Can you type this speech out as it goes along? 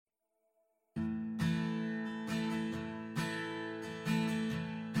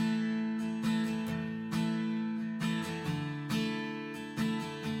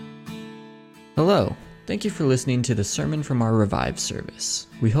Hello. Thank you for listening to the sermon from our Revive service.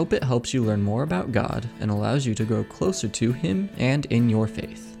 We hope it helps you learn more about God and allows you to grow closer to Him and in your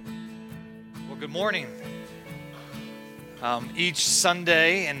faith. Well, good morning. Each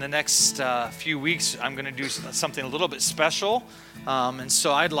Sunday in the next few weeks, I'm going to do something a little bit special. And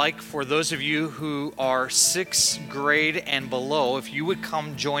so I'd like for those of you who are 6th grade and below, if you would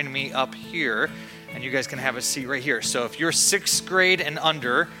come join me up here, and you guys can have a seat right here. So if you're 6th grade and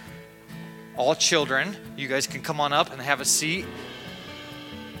under, all children, you guys can come on up and have a seat.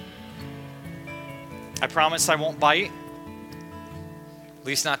 I promise I won't bite, at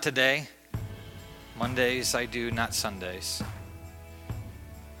least not today. Mondays I do, not Sundays.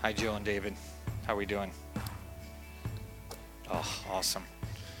 Hi, Joe and David. How are we doing? Oh, awesome.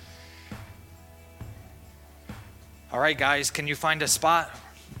 All right, guys, can you find a spot?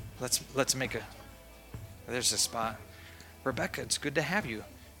 Let's make a... There's a spot. Rebecca, it's good to have you.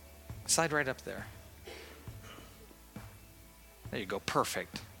 Slide right up there. There you go.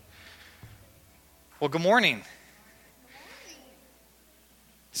 Perfect. Well, good morning.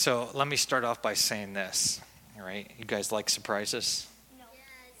 So let me start off by saying this. All right. You guys like surprises?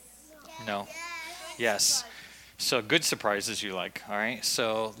 No. Yes. So good surprises you like. All right.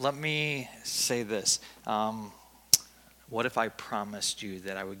 So let me say this. What if I promised you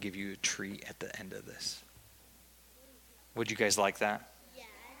that I would give you a treat at the end of this? Would you guys like that?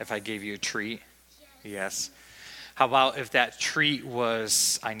 If I gave you a treat? Yes. How about if that treat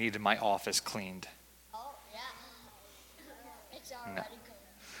was I needed my office cleaned? Oh, yeah. It's already No. good.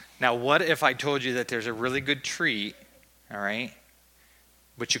 Now, what if I told you that there's a really good treat, all right,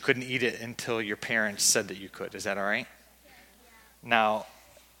 but you couldn't eat it until your parents said that you could? Is that all right? Yeah. Now,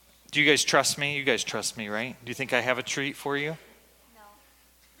 do you guys trust me? You guys trust me, right? Do you think I have a treat for you?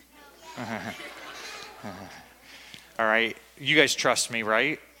 No. All right. You guys trust me,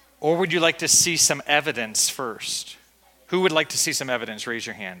 right? Or would you like to see some evidence first? Who would like to see some evidence? Raise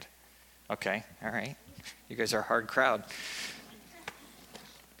your hand. Okay. All right. You guys are a hard crowd.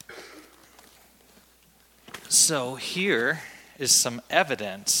 So here is some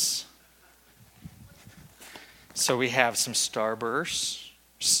evidence. So we have some Starbursts.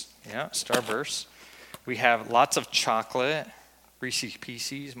 Yeah, Starbursts. We have lots of chocolate. Reese's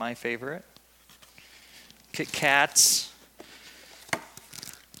Pieces, my favorite. Kit Kats.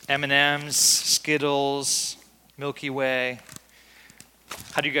 M&M's, Skittles, Milky Way.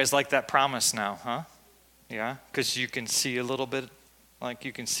 How do you guys like that promise now, huh? Yeah, because you can see a little bit, like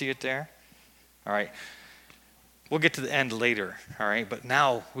you can see it there. All right. We'll get to the end later, all right? But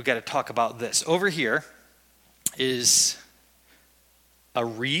now we got to talk about this. Over here is a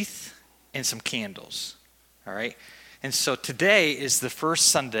wreath and some candles, all right? And so today is the first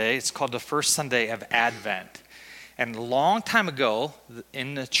Sunday. It's called the first Sunday of Advent. And a long time ago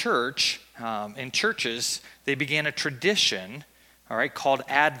in the church, in churches, they began a tradition, all right, called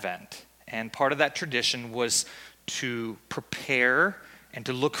Advent. And part of that tradition was to prepare and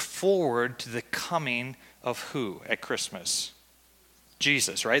to look forward to the coming of who at Christmas?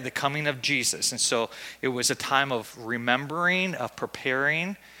 Jesus, right? The coming of Jesus. And so it was a time of remembering, of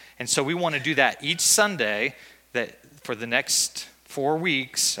preparing. And so we want to do that each Sunday that for the next 4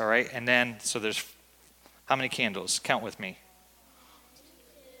 weeks, all right? And then, so there's how many candles? Count with me. 1, 2,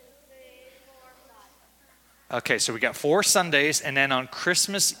 3, 4, 5. Okay, so we got 4 Sundays, and then on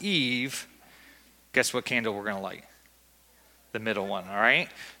Christmas Eve, guess what candle we're going to light? The middle one, all right?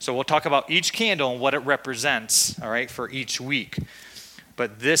 So we'll talk about each candle and what it represents, all right, for each week.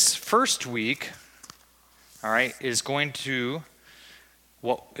 But this first week, all right, is going to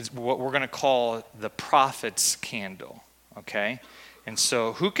what we're going to call the prophet's candle, okay? And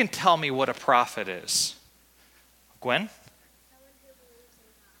so who can tell me what a prophet is? Gwen?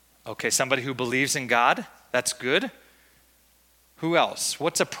 Okay, somebody who believes in God. That's good. Who else?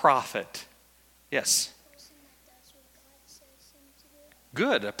 What's a prophet? Yes.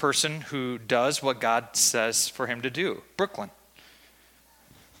 Good. A person who does what God says for him to do. Brooklyn.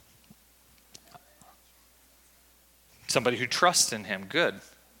 Somebody who trusts in him. Good.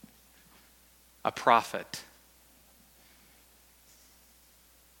 A prophet.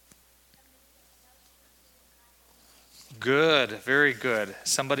 Good, very good.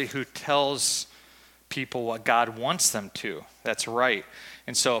 Somebody who tells people what God wants them to. That's right.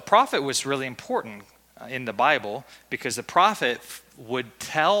 And so a prophet was really important in the Bible because the prophet would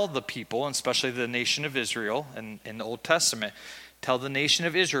tell the people, and especially the nation of Israel in the Old Testament, tell the nation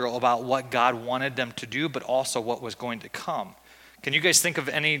of Israel about what God wanted them to do, but also what was going to come. Can you guys think of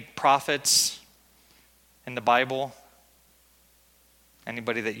any prophets in the Bible?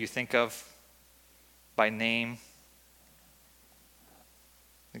 Anybody that you think of by name?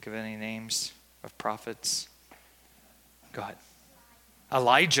 Think of any names? of prophets? Go ahead.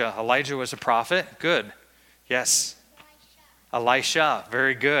 Elijah. Elijah was a prophet. Good. Yes. Elisha.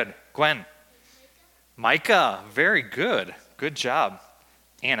 Very good. Gwen. Micah. Very good. Good job.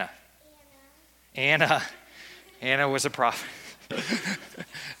 Anna. Anna was a prophet.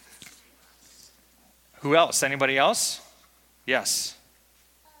 Who else? Anybody else? Yes.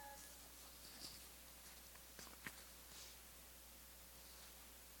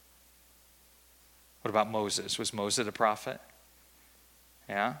 What about Moses? Was Moses a prophet?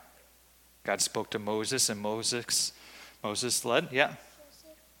 Yeah. God spoke to Moses and Moses led. Yeah.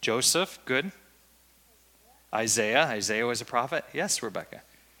 Joseph. Good. Isaiah. Isaiah was a prophet. Yes, Rebecca.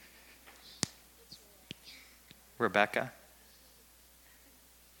 Rebecca.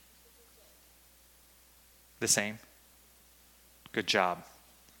 The same. Good job.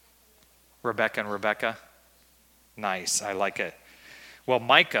 Rebecca and Rebecca. Nice. I like it. Well,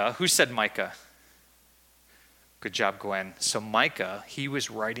 Micah. Who said Micah? Good job, Gwen. So Micah, he was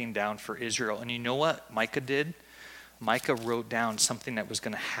writing down for Israel. And you know what Micah did? Micah wrote down something that was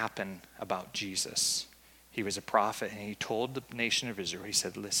going to happen about Jesus. He was a prophet, and he told the nation of Israel, he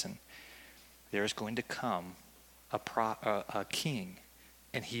said, listen, there is going to come a king,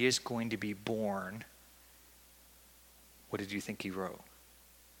 and he is going to be born. What did you think he wrote?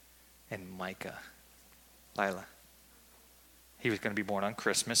 And Micah. Lila. He was going to be born on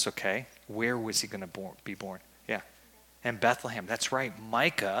Christmas, okay. Where was he going to be born? Yeah. In Bethlehem. That's right.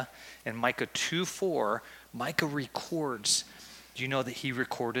 Micah, in Micah 2:4, Micah records. Do you know that he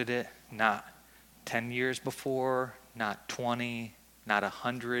recorded it not 10 years before, not 20, not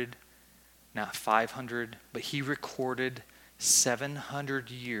 100, not 500, but he recorded 700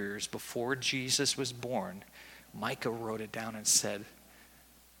 years before Jesus was born. Micah wrote it down and said,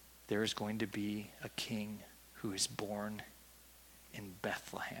 there is going to be a king who is born in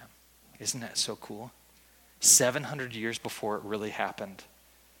Bethlehem. Isn't that so cool? 700 years before it really happened.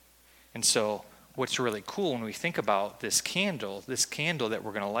 And so what's really cool when we think about this candle that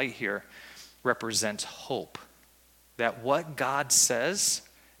we're going to light here represents hope. That what God says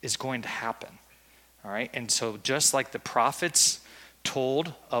is going to happen. All right? And so just like the prophets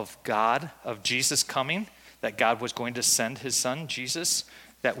told of God, of Jesus coming, that God was going to send his son, Jesus,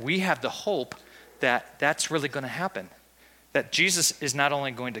 that we have the hope that that's really going to happen. That Jesus is not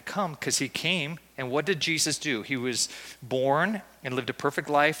only going to come because he came, and what did Jesus do? He was born and lived a perfect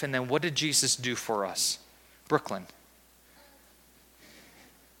life, and then what did Jesus do for us? Brooklyn.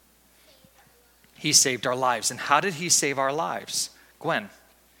 He saved our lives. And how did he save our lives? Gwen.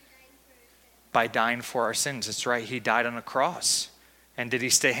 By dying for our sins. That's right. He died on a cross. And did he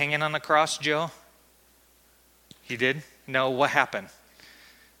stay hanging on the cross, Joe? He did? No. What happened?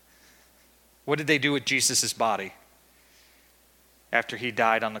 What did they do with Jesus' body after he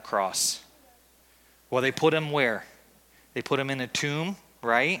died on the cross? Well, they put him where? They put him in a tomb,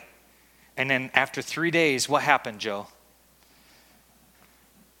 right? And then after 3 days, what happened, Joe?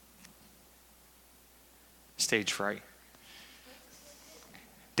 Stage fright.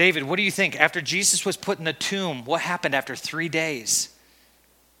 David, what do you think? After Jesus was put in the tomb, what happened after 3 days?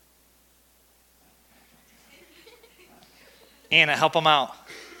 Anna, help him out.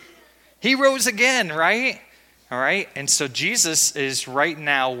 He rose again, right? All right. And so Jesus is right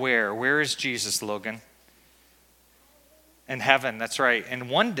now where? Where is Jesus, Logan? In heaven. That's right. And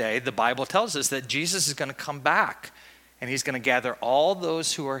one day, the Bible tells us that Jesus is going to come back, and he's going to gather all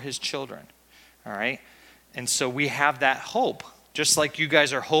those who are his children. All right. And so we have that hope. Just like you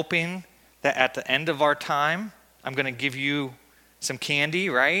guys are hoping that at the end of our time, I'm going to give you some candy,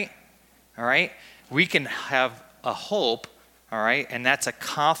 right? All right. We can have a hope. All right, and that's a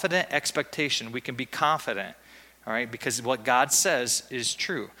confident expectation. We can be confident, all right, because what God says is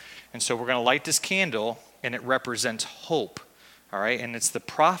true. And so we're going to light this candle, and it represents hope, all right, and it's the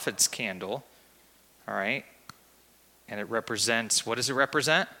prophet's candle, all right, and it represents, what does it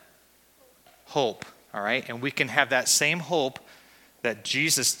represent? Hope, all right, and we can have that same hope that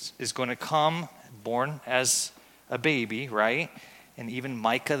Jesus is going to come, born as a baby, right, and even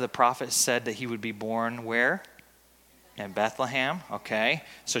Micah, the prophet, said that he would be born where? In Bethlehem, okay.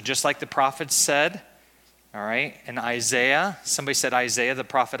 So just like the prophets said, all right, and Isaiah, somebody said Isaiah, the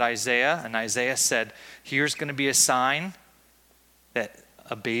prophet Isaiah, and Isaiah said, here's going to be a sign that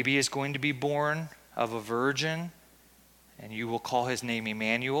a baby is going to be born of a virgin, and you will call his name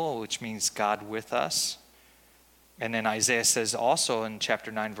Emmanuel, which means God with us. And then Isaiah says also in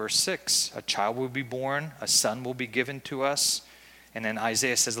chapter 9, verse 6, a child will be born, a son will be given to us. And then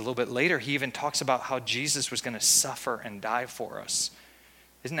Isaiah says a little bit later, he even talks about how Jesus was going to suffer and die for us.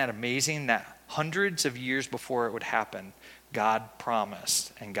 Isn't that amazing that hundreds of years before it would happen, God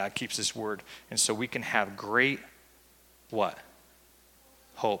promised, and God keeps his word. And so we can have great, what?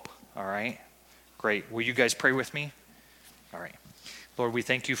 Hope, all right? Great. Will you guys pray with me? All right. Lord, we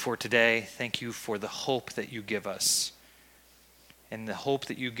thank you for today. Thank you for the hope that you give us. And the hope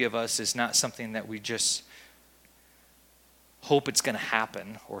that you give us is not something that we just hope it's going to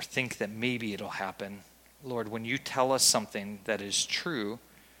happen or think that maybe it'll happen. Lord, when you tell us something that is true,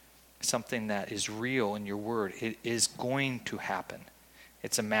 something that is real in your word, it is going to happen.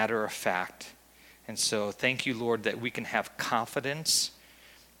 It's a matter of fact. And so thank you, Lord, that we can have confidence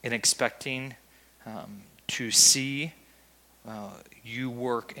in expecting to see you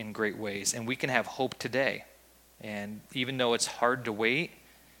work in great ways. And we can have hope today. And even though it's hard to wait,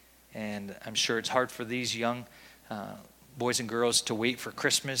 and I'm sure it's hard for these young boys and girls to wait for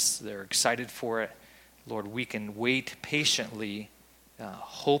Christmas, they're excited for it. Lord, we can wait patiently,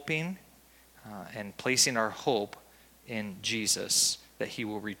 hoping and placing our hope in Jesus, that he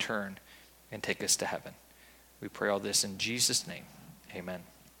will return and take us to heaven. We pray all this in Jesus' name. Amen.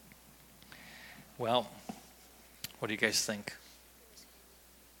 Well, what do you guys think?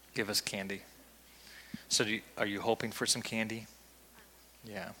 Give us candy. So are you hoping for some candy?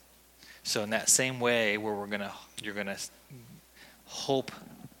 Yeah. So in that same way where you're gonna hope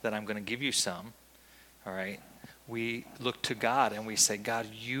that I'm gonna give you some, all right, we look to God and we say, God,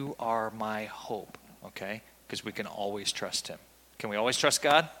 you are my hope, okay? Because we can always trust him. Can we always trust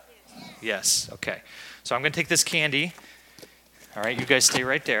God? Yes. Okay. So I'm going to take this candy. All right, you guys stay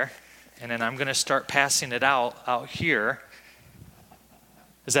right there. And then I'm going to start passing it out here.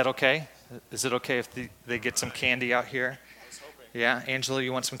 Is that okay? Is it okay if they get some candy out here? Yeah, Angela,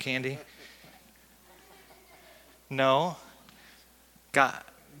 you want some candy? No?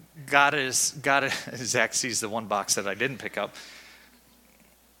 God is, Zach sees the one box that I didn't pick up.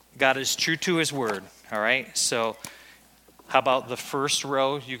 God is true to his word, all right? So how about the first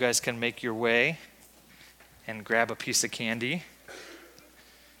row? You guys can make your way and grab a piece of candy.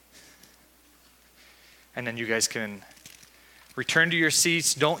 And then you guys can return to your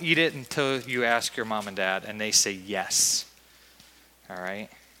seats. Don't eat it until you ask your mom and dad, and they say yes, all right?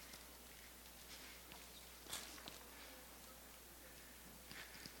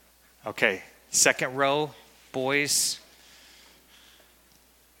 Okay, second row, boys.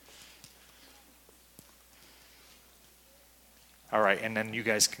 All right, and then you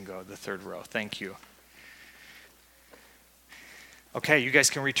guys can go the third row. Thank you. Okay, you guys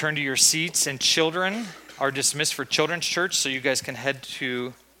can return to your seats, and children are dismissed for Children's Church, so you guys can head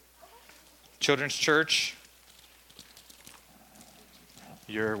to Children's Church.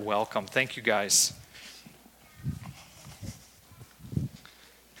 You're welcome. Thank you, guys.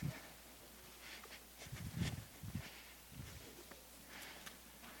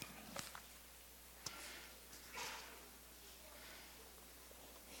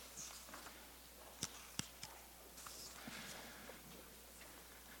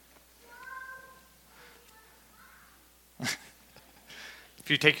 If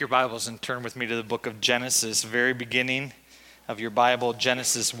you take your Bibles and turn with me to the book of Genesis, very beginning of your Bible,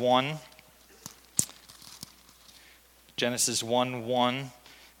 Genesis 1. Genesis 1:1.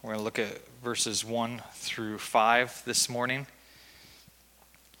 We're going to look at verses 1 through 5 this morning.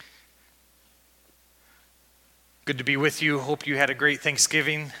 Good to be with you. Hope you had a great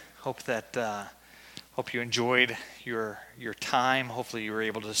Thanksgiving. Hope you enjoyed your time. Hopefully you were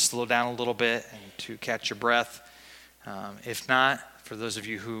able to slow down a little bit and to catch your breath. If not, for those of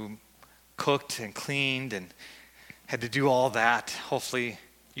you who cooked and cleaned and had to do all that, hopefully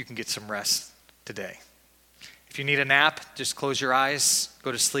you can get some rest today. If you need a nap, just close your eyes,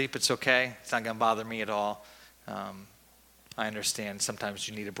 go to sleep. It's okay. It's not going to bother me at all. I understand sometimes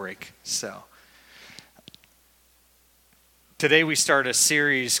you need a break. So today we start a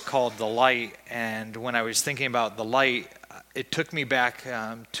series called The Light, and when I was thinking about the light, it took me back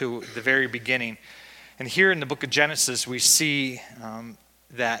to the very beginning. And here in the book of Genesis, we see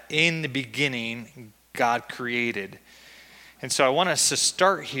that in the beginning, God created. And so I want us to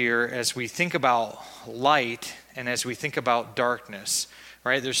start here as we think about light and as we think about darkness,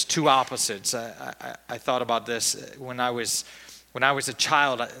 right? There's two opposites. I thought about this when I was a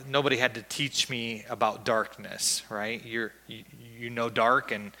child. Nobody had to teach me about darkness, right? You know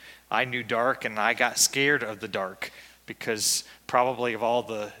dark, and I knew dark, and I got scared of the dark because probably of all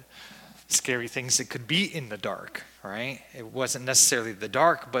the scary things that could be in the dark, right? It wasn't necessarily the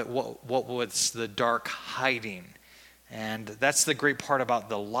dark, but what was the dark hiding? And that's the great part about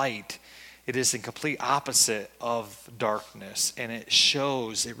the light. It is the complete opposite of darkness, and it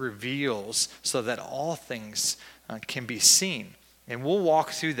reveals so that all things can be seen. And we'll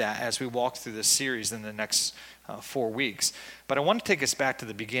walk through that as we walk through this series in the next 4 weeks. But I want to take us back to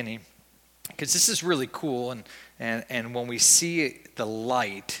the beginning, because this is really cool. And when we see the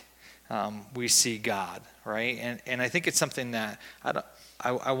light, we see God, right? And I think it's something that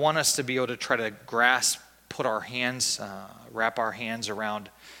I want us to be able to try to grasp, put our hands, wrap our hands around.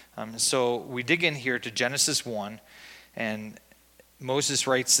 So we dig in here to Genesis 1, and Moses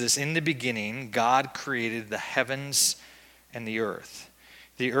writes this: in the beginning, God created the heavens and the earth.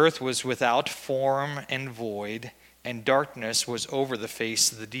 The earth was without form and void, and darkness was over the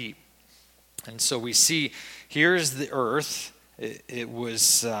face of the deep. And so we see, here's the earth. It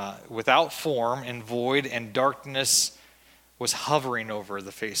was without form and void, and darkness was hovering over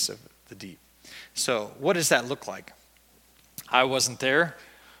the face of the deep. So what does that look like? I wasn't there.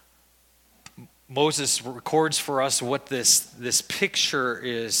 Moses records for us what this picture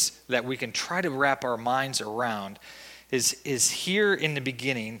is that we can try to wrap our minds around. Is here in the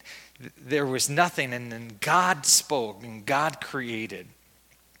beginning, there was nothing, and then God spoke, and God created.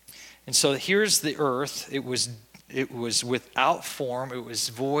 And so here's the earth. It was without form, it was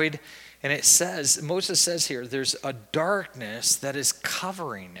void, and Moses says here, there's a darkness that is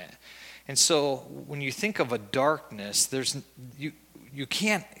covering it. And so when you think of a darkness, you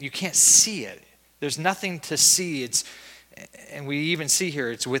can't see it. There's nothing to see. And we even see here,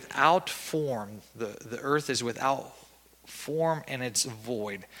 it's without form. The earth is without form, and it's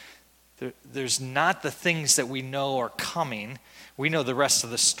void. There's not the things that we know are coming. We know the rest of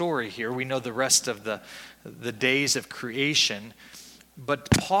the story here. We know the rest of the days of creation.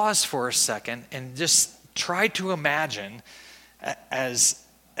 But pause for a second and just try to imagine, as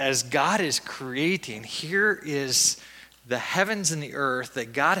God is creating, here is the heavens and the earth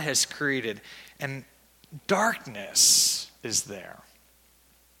that God has created, and darkness is there.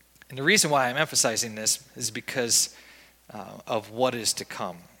 And the reason why I'm emphasizing this is because of what is to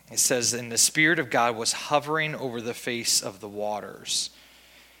come. It says, and the Spirit of God was hovering over the face of the waters.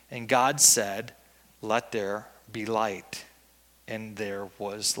 And God said, let there be light. And there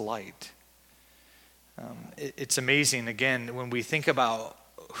was light. It's amazing, again, when we think about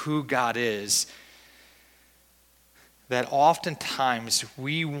who God is, that oftentimes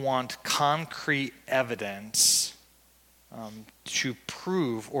we want concrete evidence to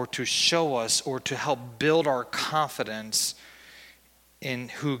prove or to show us or to help build our confidence in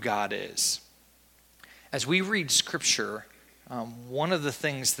who God is. As we read Scripture, one of the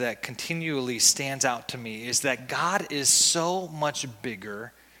things that continually stands out to me is that God is so much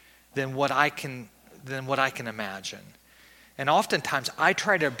bigger than what I can imagine. And oftentimes I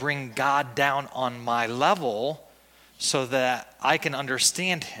try to bring God down on my level so that I can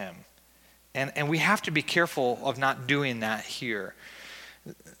understand him. And we have to be careful of not doing that here.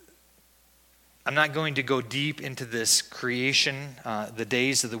 I'm not going to go deep into this creation, the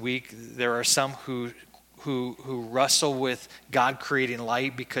days of the week. There are some who wrestle with God creating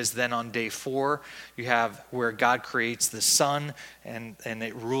light, because then on day 4 you have where God creates the sun and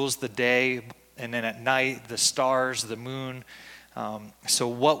it rules the day, and then at night the stars, the moon. So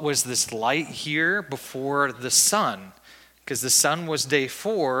what was this light here before the sun? Because the sun was day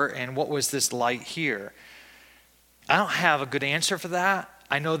 4, and what was this light here? I don't have a good answer for that.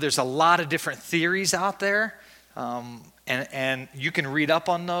 I know there's a lot of different theories out there, and you can read up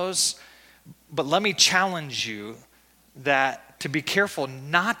on those. But let me challenge you that to be careful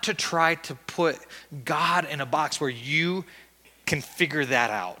not to try to put God in a box where you can figure that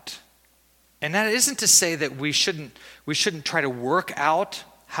out. And that isn't to say that we shouldn't try to work out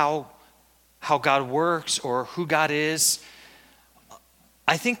how God works or who God is.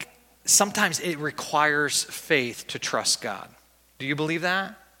 I think sometimes it requires faith to trust God. Do you believe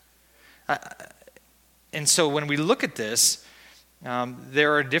that? And so when we look at this,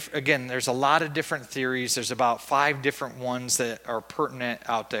 there's a lot of different theories. There's about 5 different ones that are pertinent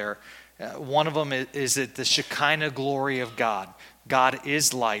out there. One of them is that the Shekinah glory of God. God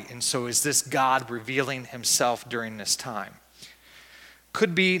is light, and so is this God revealing himself during this time?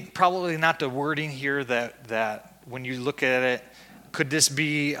 Could be probably not the wording here that when you look at it, could this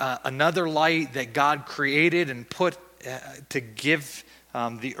be another light that God created and put to give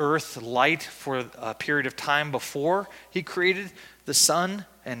the earth light for a period of time before he created the sun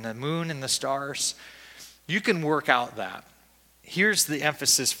and the moon and the stars? You can work out that. Here's the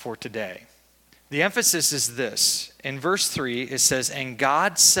emphasis for today. The emphasis is this. In verse 3, it says, and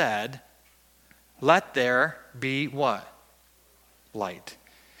God said, let there be what? Light.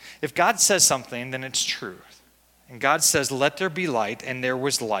 If God says something, then it's truth. And God says, let there be light, and there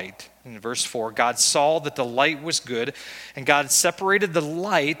was light. in verse 4, God saw that the light was good, and God separated the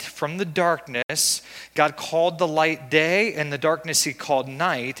light from the darkness. God called the light day, and the darkness he called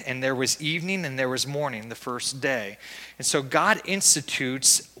night, and there was evening and there was morning the first day. And so God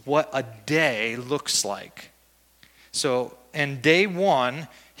institutes what a day looks like. So in day one,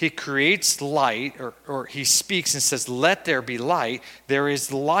 he creates light, or he speaks and says, let there be light. There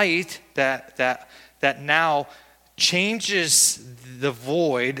is light that now changes the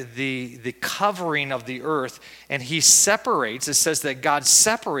void, the covering of the earth, and he separates. It says that God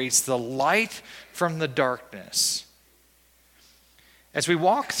separates the light from the darkness. As we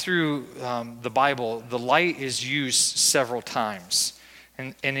walk through the Bible, the light is used several times.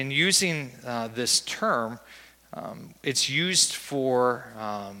 And in using this term, it's used for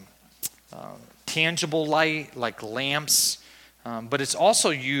tangible light, like lamps, but it's also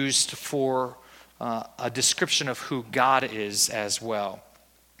used for a description of who God is as well.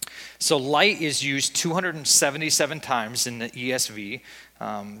 So light is used 277 times in the ESV.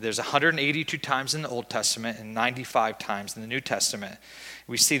 There's 182 times in the Old Testament and 95 times in the New Testament.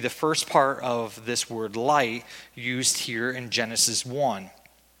 We see the first part of this word light used here in Genesis 1.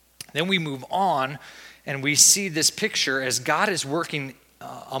 Then we move on and we see this picture as God is working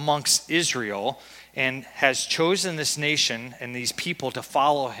amongst Israel and has chosen this nation and these people to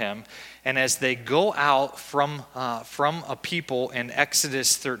follow him. And as they go out from a people in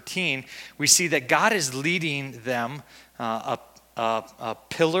Exodus 13, we see that God is leading them a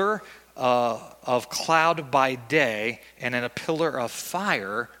pillar of cloud by day and then a pillar of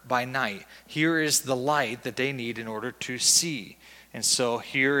fire by night. Here is the light that they need in order to see. And so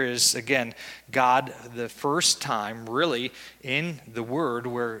here is, again, God, the first time really in the Word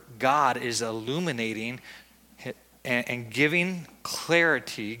where God is illuminating and giving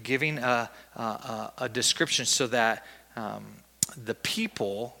clarity, giving a description so that the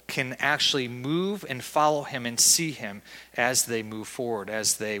people can actually move and follow him and see him as they move forward,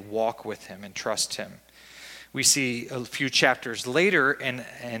 as they walk with him and trust him. We see a few chapters later in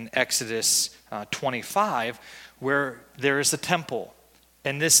Exodus 25 where there is a temple.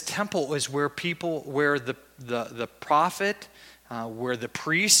 And this temple is where the prophet, where the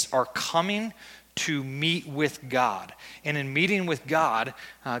priests are coming to meet with God. And in meeting with God,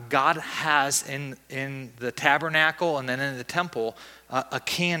 God has in the tabernacle and then in the temple a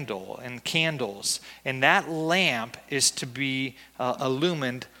candle and candles. And that lamp is to be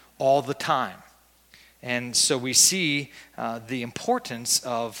illumined all the time. And so we see the importance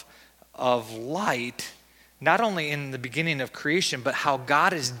of light, not only in the beginning of creation, but how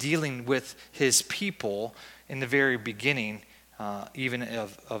God is dealing with his people in the very beginning, even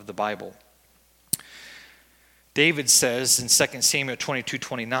of the Bible. David says in 2 Samuel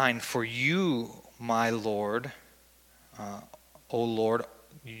 22:29, "For you, my Lord, O Lord,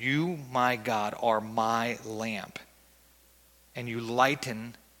 you, my God, are my lamp, and you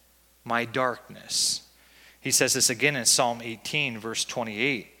lighten my darkness." He says this again in Psalm 18, verse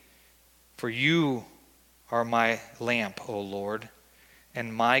 28, "For you are my lamp, O Lord,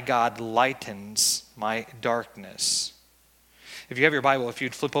 and my God lightens my darkness." If you have your Bible, if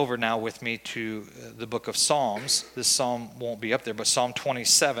you'd flip over now with me to the book of Psalms. This psalm won't be up there, but Psalm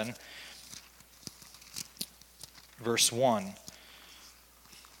 27, verse 1.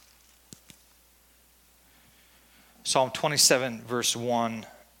 Psalm 27, verse 1.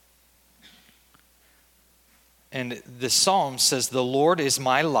 And the psalm says, "The Lord is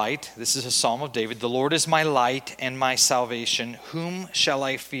my light." This is a psalm of David. "The Lord is my light and my salvation. Whom shall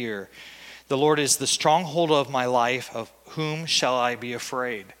I fear? The Lord is the stronghold of my life. Of whom shall I be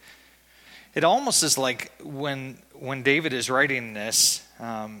afraid?" It almost is like when David is writing this,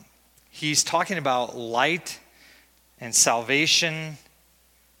 he's talking about light and salvation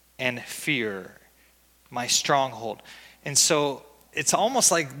and fear, my stronghold. And so it's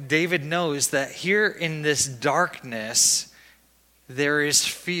almost like David knows that here in this darkness, there is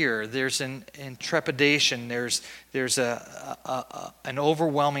fear, there's an trepidation, there's an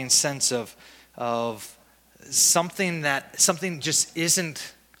overwhelming sense of something just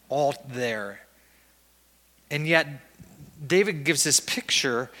isn't all there. And yet David gives this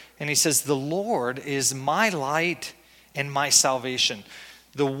picture and he says, "The Lord is my light and my salvation."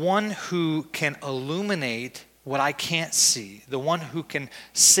 The one who can illuminate what I can't see, the one who can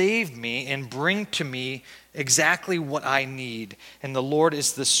save me and bring to me exactly what I need. And the Lord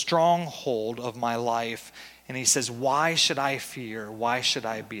is the stronghold of my life. And he says, why should I fear? Why should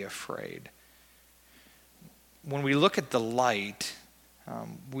I be afraid? When we look at the light,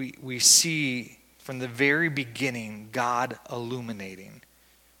 we see from the very beginning God illuminating,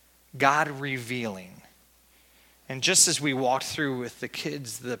 God revealing. And just as we walked through with the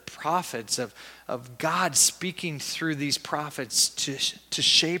kids, the prophets of God speaking through these prophets to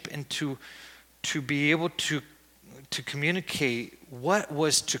shape and to be able to communicate what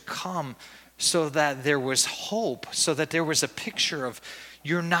was to come, so that there was hope, so that there was a picture of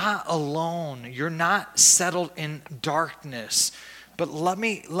you're not alone, you're not settled in darkness. But let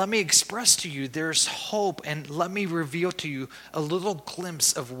me express to you there's hope, and let me reveal to you a little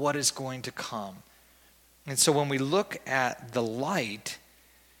glimpse of what is going to come. And so when we look at the light,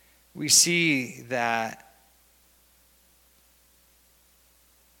 we see that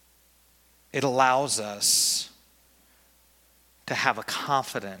it allows us to have a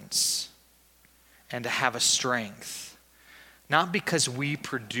confidence and to have a strength, not because we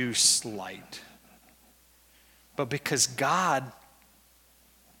produce light, but because God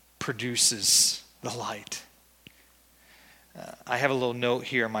produces the light. I have a little note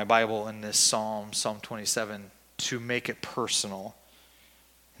here in my Bible in this Psalm 27, to make it personal.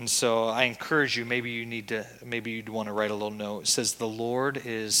 And so I encourage you, maybe you'd want to write a little note. It says, the Lord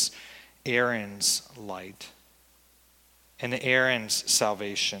is Aaron's light and Aaron's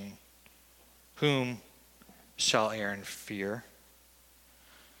salvation. Whom shall Aaron fear?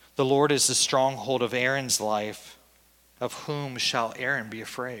 The Lord is the stronghold of Aaron's life. Of whom shall Aaron be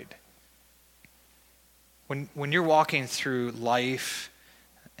afraid? When you're walking through life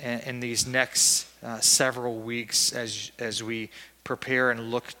in these next several weeks as we prepare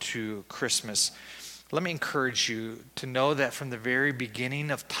and look to Christmas, let me encourage you to know that from the very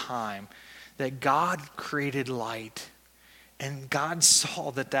beginning of time, that God created light, and God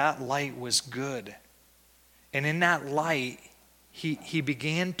saw that light was good. And in that light, he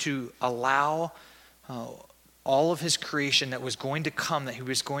began to allow all of his creation that was going to come, that he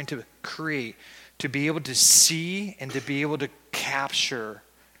was going to create, to be able to see and to be able to capture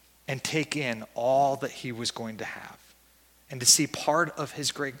and take in all that he was going to have, and to see part of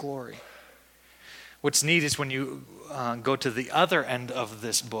his great glory. What's neat is when you go to the other end of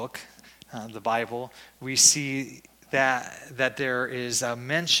this book, the Bible, we see that there is a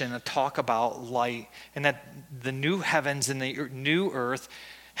mention, a talk about light, and that the new heavens and the new earth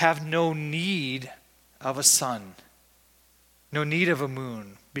have no need of a sun, no need of a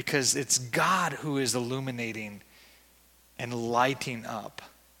moon, because it's God who is illuminating and lighting up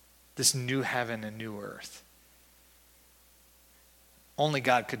this new heaven and new earth. Only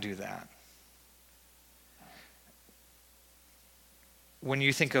God could do that. When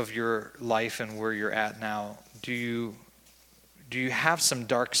you think of your life and where you're at now, do you have some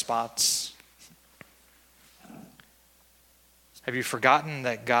dark spots? Have you forgotten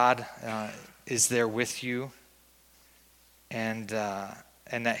that God is there with you, and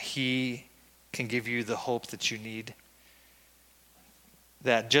that he can give you the hope that you need?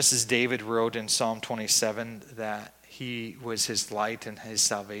 That just as David wrote in Psalm 27, that he was his light and his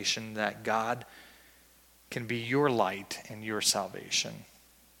salvation, that God can be your light and your salvation.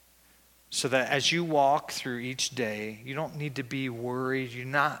 So that as you walk through each day, you don't need to be worried.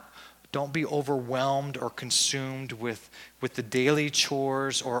 Don't be overwhelmed or consumed with the daily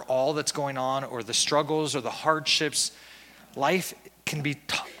chores or all that's going on, or the struggles or the hardships. Life can be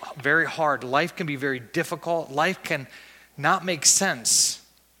very hard. Life can be very difficult. Life can not make sense.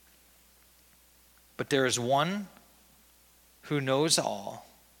 But there is one who knows all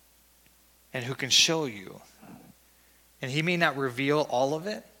and who can show you. And he may not reveal all of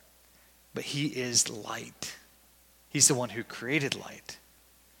it, but he is light. He's the one who created light.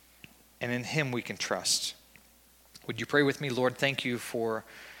 And in him we can trust. Would you pray with me? Lord, thank you for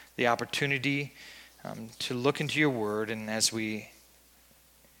the opportunity to look into your word. And as we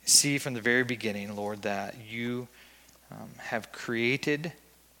see from the very beginning, Lord, that you have created,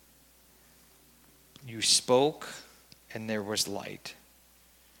 you spoke, and there was light.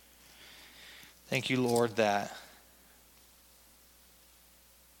 Thank you, Lord, that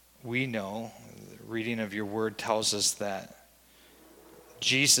we know, the reading of your word tells us that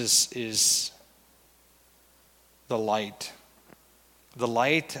Jesus is the light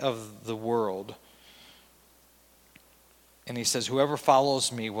of the world. And he says, whoever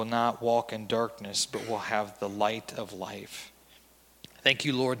follows me will not walk in darkness, but will have the light of life. Thank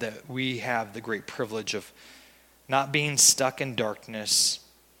you, Lord, that we have the great privilege of not being stuck in darkness,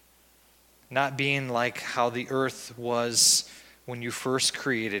 not being like how the earth was when you first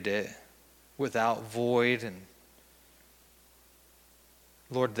created it, without void. And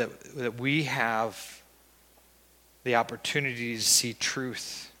Lord, that we have the opportunity to see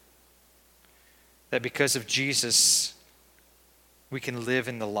truth. That because of Jesus, we can live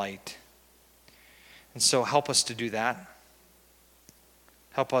in the light. And so help us to do that.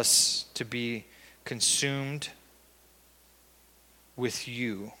 Help us to be consumed with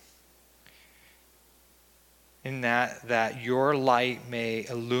you. In that your light may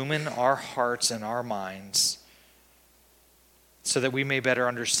illumine our hearts and our minds, so that we may better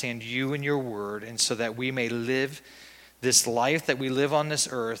understand you and your word, and so that we may live this life that we live on this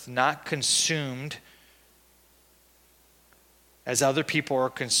earth, not consumed as other people are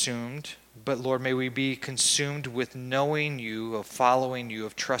consumed, but Lord, may we be consumed with knowing you, of following you,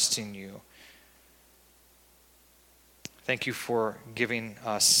 of trusting you. Thank you for giving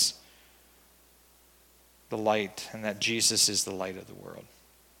us the light, and that Jesus is the light of the world.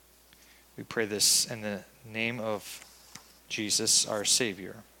 We pray this in the name of Jesus, our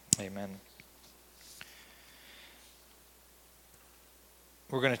Savior. Amen.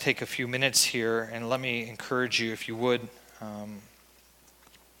 We're going to take a few minutes here, and let me encourage you, if you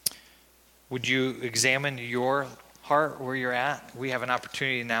would you examine your heart, where you're at? We have an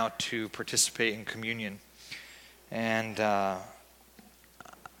opportunity now to participate in communion. And I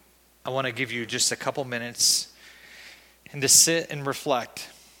want to give you just a couple minutes and to sit and reflect.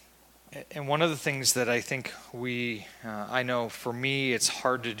 And one of the things that I think I know for me it's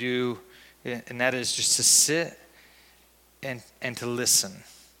hard to do, and that is just to sit and to listen.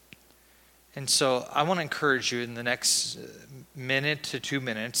 And so I want to encourage you in the next minute to 2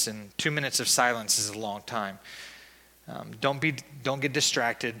 minutes, and 2 minutes of silence is a long time. Don't get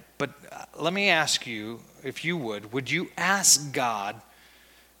distracted. But let me ask you, if you would you ask God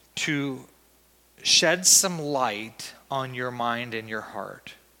to shed some light on your mind and your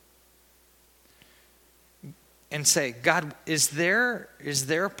heart? And say, God, is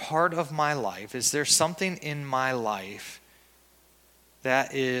there part of my life, is there something in my life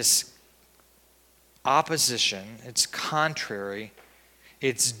that is opposition, it's contrary,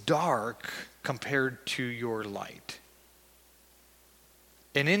 it's dark compared to your light?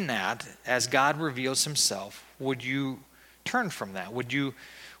 And in that, as God reveals himself, would you turn from that? Would you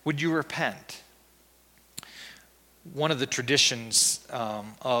repent? One of the traditions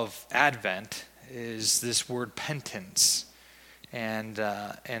of Advent is this word penance. And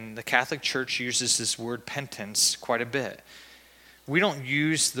the Catholic Church uses this word penance quite a bit. We don't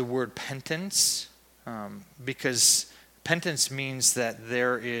use the word penance because penance means that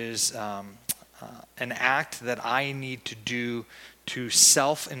there is an act that I need to do to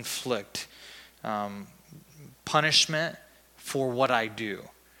self-inflict punishment for what I do.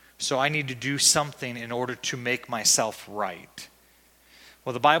 So I need to do something in order to make myself right.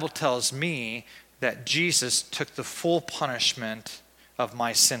 Well, the Bible tells me that Jesus took the full punishment of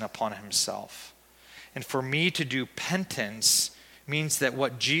my sin upon himself. And for me to do penance means that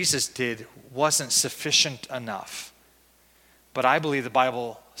what Jesus did wasn't sufficient enough. But I believe the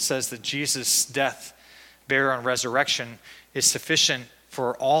Bible says that Jesus' death, burial, and resurrection is sufficient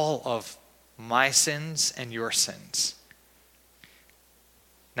for all of my sins and your sins.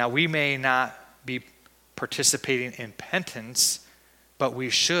 Now, we may not be participating in penance, but we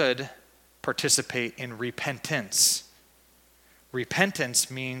should participate in repentance. Repentance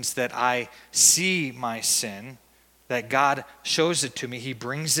means that I see my sin, that God shows it to me, he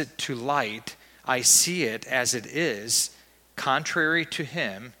brings it to light, I see it as it is, contrary to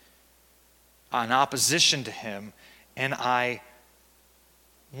him, in opposition to him, and I,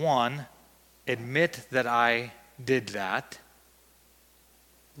 one, admit that I did that.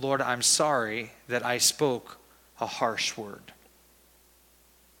 Lord, I'm sorry that I spoke a harsh word.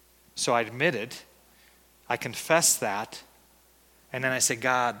 So I admit it, I confess that, and then I say,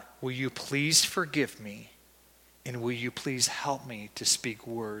 God, will you please forgive me, and will you please help me to speak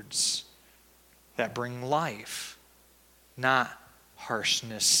words that bring life, not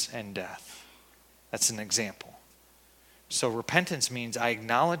harshness and death. That's an example. So repentance means I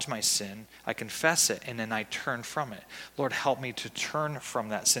acknowledge my sin, I confess it, and then I turn from it. Lord, help me to turn from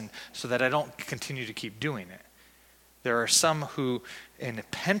that sin so that I don't continue to keep doing it. There are some who, in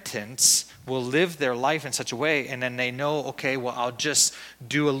penance, will live their life in such a way, and then they know, okay, well, I'll just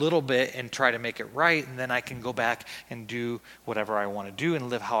do a little bit and try to make it right, and then I can go back and do whatever I want to do and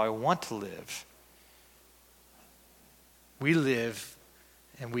live how I want to live. We live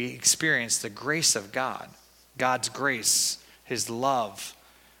and we experience the grace of God, God's grace, his love.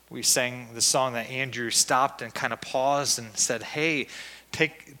 We sang the song that Andrew stopped and kind of paused and said, hey,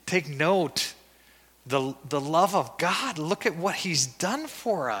 take note. The love of God, look at what he's done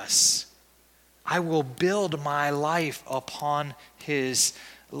for us. I will build my life upon his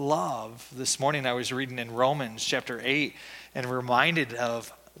love. This morning I was reading in Romans chapter 8 and reminded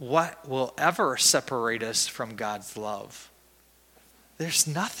of what will ever separate us from God's love. There's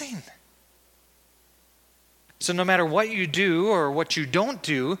nothing. So no matter what you do or what you don't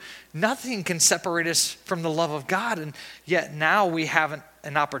do, nothing can separate us from the love of God. And yet now we have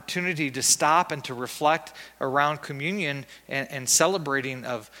an opportunity to stop and to reflect around communion and celebrating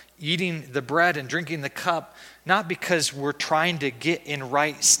of eating the bread and drinking the cup, not because we're trying to get in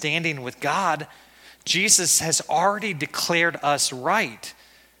right standing with God. Jesus has already declared us right.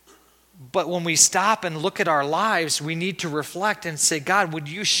 But when we stop and look at our lives, we need to reflect and say, God, would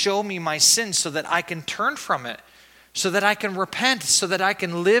you show me my sins so that I can turn from it, so that I can repent, so that I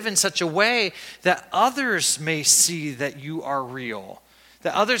can live in such a way that others may see that you are real,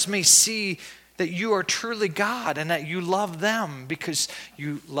 that others may see that you are truly God and that you love them because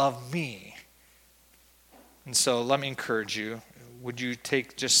you love me. And so let me encourage you. Would you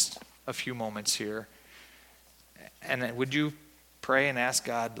take just a few moments here? And then would you pray and ask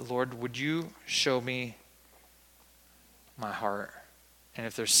God, Lord, would you show me my heart? And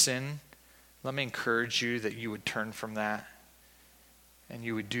if there's sin, let me encourage you that you would turn from that and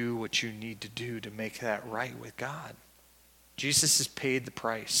you would do what you need to do to make that right with God. Jesus has paid the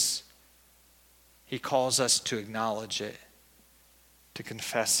price. He calls us to acknowledge it, to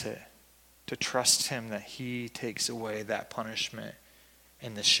confess it, to trust him that he takes away that punishment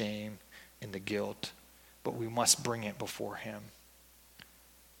and the shame and the guilt. But we must bring it before him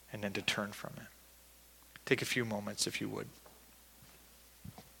and then to turn from it. Take a few moments if you would.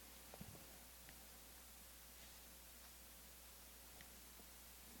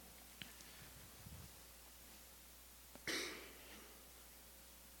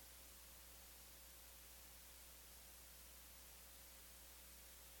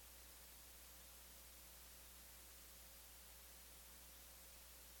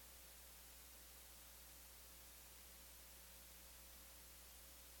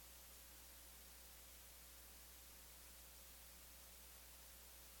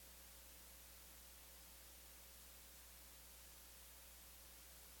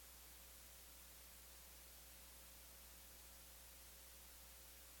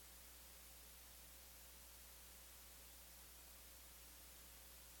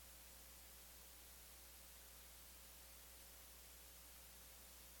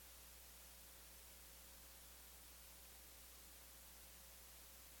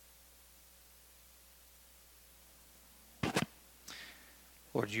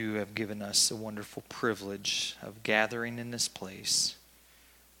 Lord, you have given us a wonderful privilege of gathering in this place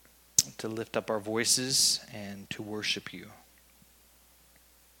to lift up our voices and to worship you.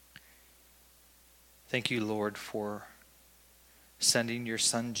 Thank you, Lord, for sending your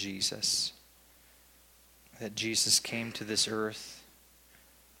Son Jesus, that Jesus came to this earth,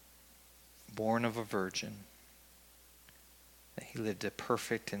 born of a virgin, that he lived a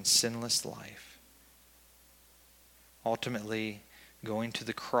perfect and sinless life, ultimately going to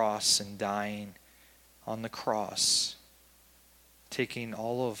the cross and dying on the cross, taking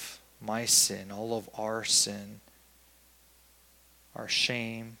all of my sin, all of our sin, our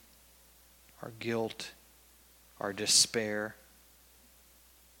shame, our guilt, our despair,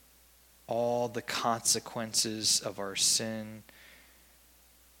 all the consequences of our sin,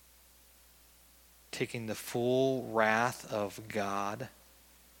 taking the full wrath of God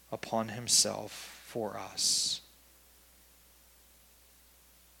upon himself for us.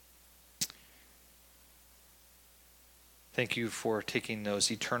 Thank you for taking those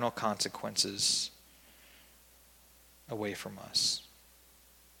eternal consequences away from us.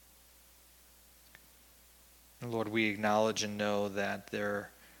 And Lord, we acknowledge and know that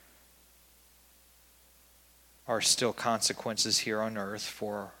there are still consequences here on earth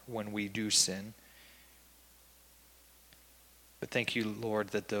for when we do sin. But thank you, Lord,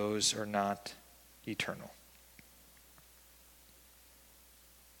 that those are not eternal.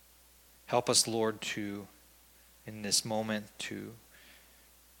 Help us, Lord, to in this moment to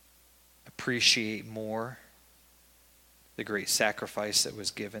appreciate more the great sacrifice that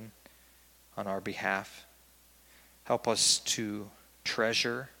was given on our behalf. Help us to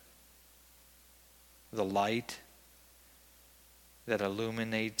treasure the light that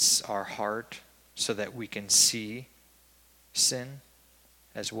illuminates our heart so that we can see sin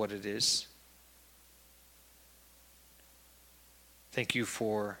as what it is. Thank you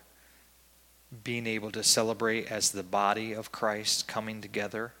for being able to celebrate as the body of Christ coming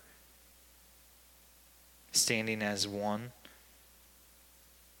together, standing as one.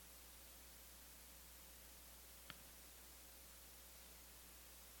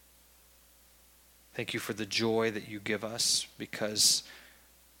 Thank you for the joy that you give us because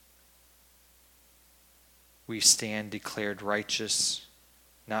we stand declared righteous,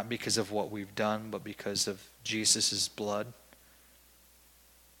 not because of what we've done, but because of Jesus' blood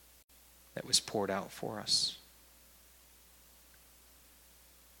that was poured out for us.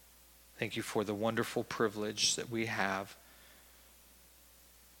 Thank you for the wonderful privilege that we have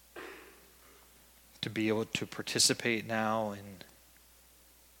to be able to participate now in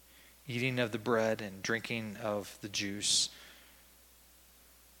eating of the bread and drinking of the juice,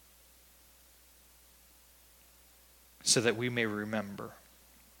 so that we may remember.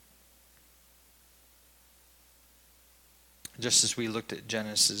 Just as we looked at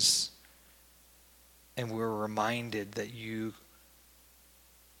Genesis and we were reminded that you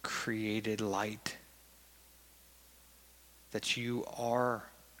created light, that you are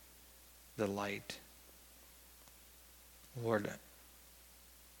the light. Lord,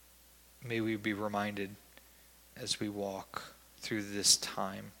 may we be reminded as we walk through this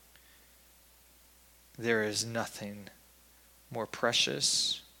time, there is nothing more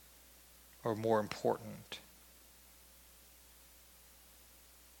precious or more important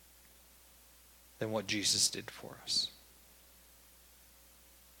than what Jesus did for us.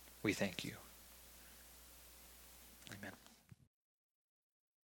 We thank you. Amen.